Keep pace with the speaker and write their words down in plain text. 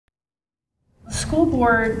school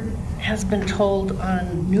board has been told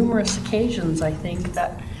on numerous occasions, I think,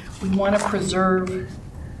 that we want to preserve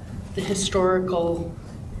the historical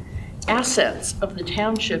assets of the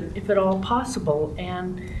township, if at all possible,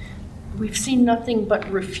 and we've seen nothing but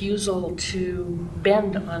refusal to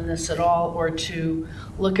bend on this at all or to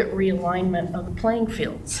look at realignment of the playing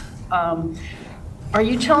fields. Are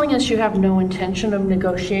you telling us you have no intention of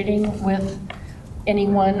negotiating with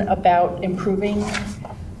anyone about improving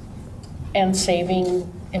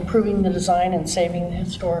the design and saving the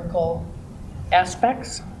historical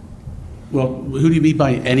aspects? Well, who do you mean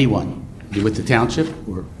by anyone? With the township,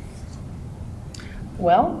 or?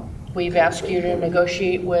 Well, we've asked you to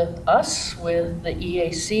negotiate with us, with the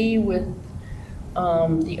EAC, with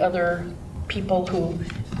the other people who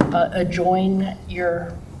adjoin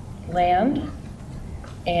your land,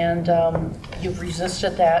 and you've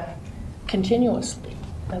resisted that continuously,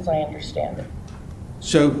 as I understand it.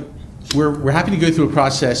 So we're happy to go through a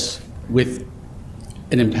process with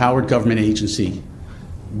an empowered government agency,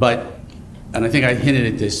 but, and I think I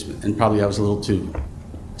hinted at this, and probably I was a little too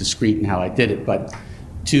discreet in how I did it, but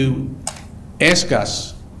to ask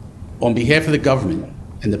us on behalf of the government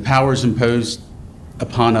and the powers imposed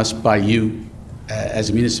upon us by you as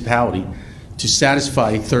a municipality to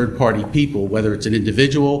satisfy third-party people, whether it's an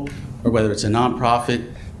individual or whether it's a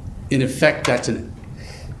nonprofit. In effect, that's a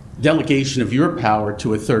delegation of your power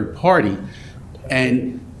to a third party.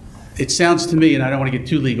 And it sounds to me, and I don't want to get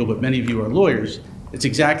too legal, but many of you are lawyers, it's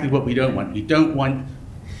exactly what we don't want. We don't want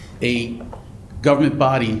a government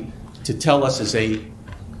body to tell us as a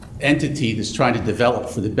entity that's trying to develop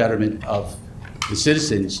for the betterment of the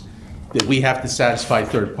citizens that we have to satisfy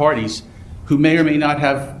third parties who may or may not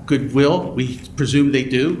have goodwill. We presume they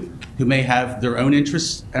do, who may have their own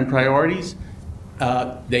interests and priorities.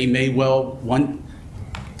 They may well want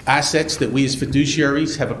assets that we as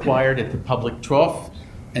fiduciaries have acquired at the public trough,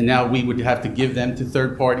 and now we would have to give them to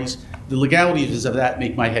third parties. The legalities of that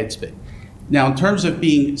make my head spin. Now, in terms of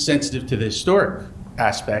being sensitive to the historic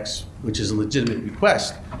aspects, which is a legitimate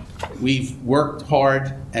request, we've worked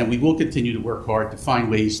hard, and we will continue to work hard to find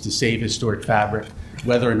ways to save historic fabric,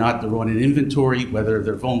 whether or not they're on an inventory, whether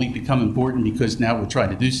they've only become important because now we're trying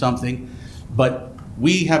to do something. But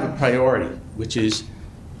we have a priority, which is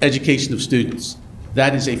education of students.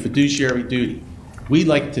 That is a fiduciary duty. We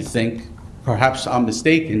like to think, perhaps I'm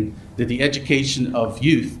mistaken, that the education of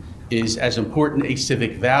youth is as important a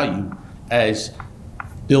civic value as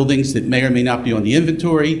buildings that may or may not be on the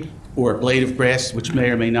inventory, or a blade of grass which may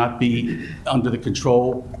or may not be under the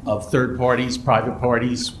control of third parties, private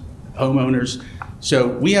parties, homeowners. So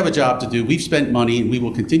we have a job to do. We've spent money, and we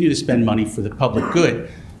will continue to spend money for the public good.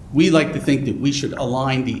 We like to think that we should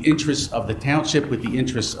align the interests of the township with the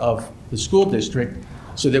interests of the school district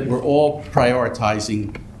so that we're all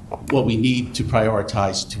prioritizing what we need to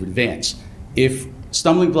prioritize to advance. If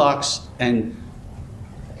stumbling blocks and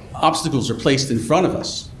obstacles are placed in front of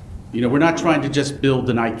us, we're not trying to just build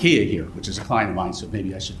an IKEA here, which is a client of mine, so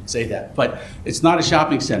maybe I shouldn't say that, but it's not a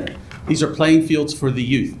shopping center. These are playing fields for the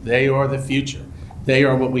youth. They are the future. They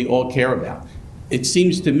are what we all care about. It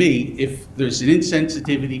seems to me if there's an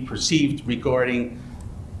insensitivity perceived regarding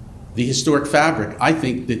the historic fabric, I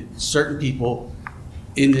think that certain people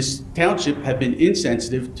in this township have been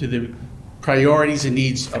insensitive to the priorities and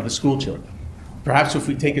needs of the school children. Perhaps if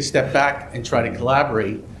we take a step back and try to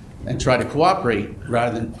collaborate and try to cooperate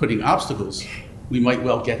rather than putting obstacles, we might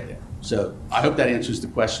well get there. So I hope that answers the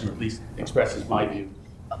question, or at least expresses my view.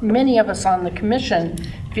 Many of us on the commission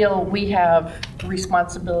feel we have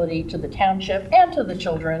responsibility to the township and to the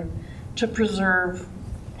children to preserve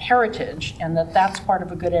heritage, and that's part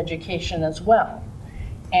of a good education as well.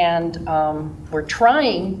 And we're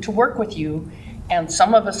trying to work with you, and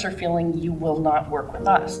some of us are feeling you will not work with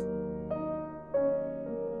us.